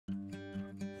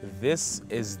This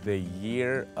is the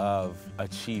year of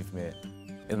achievement.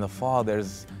 In the fall,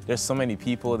 there's so many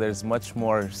people, there's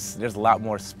a lot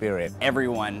more spirit.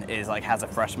 Everyone has a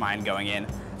fresh mind going in,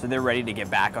 so they're ready to get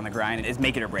back on the grind. It's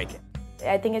make it or break it.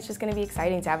 I think it's just going to be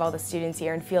exciting to have all the students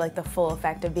here and feel like the full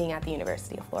effect of being at the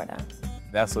University of Florida.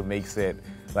 That's what makes it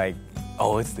like,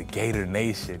 oh, it's the Gator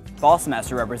Nation. Fall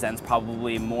semester represents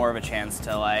probably more of a chance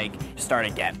to start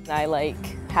again. I like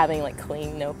having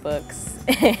clean notebooks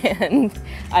and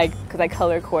because I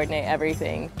color coordinate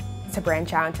everything. To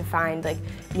branch out and to find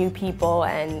new people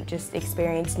and just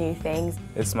experience new things.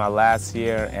 It's my last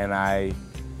year and I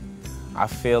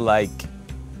feel like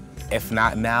if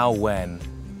not now, when?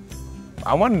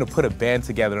 I wanted to put a band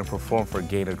together and perform for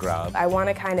Gator Grub. I want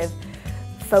to kind of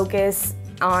focus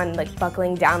on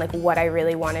buckling down what I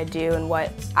really want to do and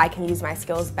what I can use my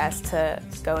skills best to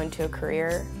go into a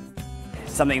career.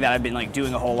 Something that I've been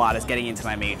doing a whole lot is getting into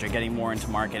my major, getting more into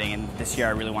marketing, and this year I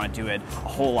really want to do it a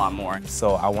whole lot more.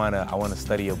 So I want to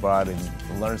study abroad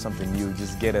and learn something new,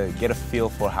 just get a feel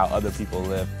for how other people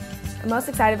live. I'm most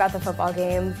excited about the football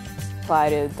game. Apply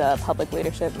to the public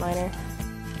leadership minor.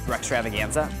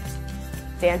 Extravaganza.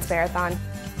 Dance marathon.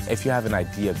 If you have an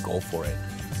idea, go for it.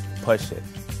 Push it.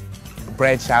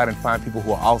 Branch out and find people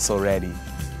who are also ready,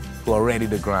 who are ready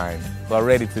to grind, who are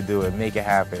ready to do it, make it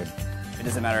happen. It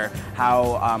doesn't matter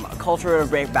how cultural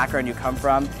background you come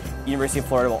from, University of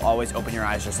Florida will always open your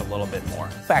eyes just a little bit more.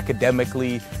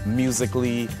 Academically,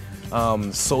 musically,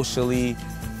 socially,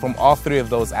 from all three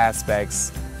of those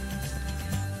aspects,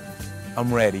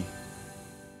 I'm ready.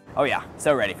 Oh yeah,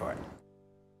 so ready for it.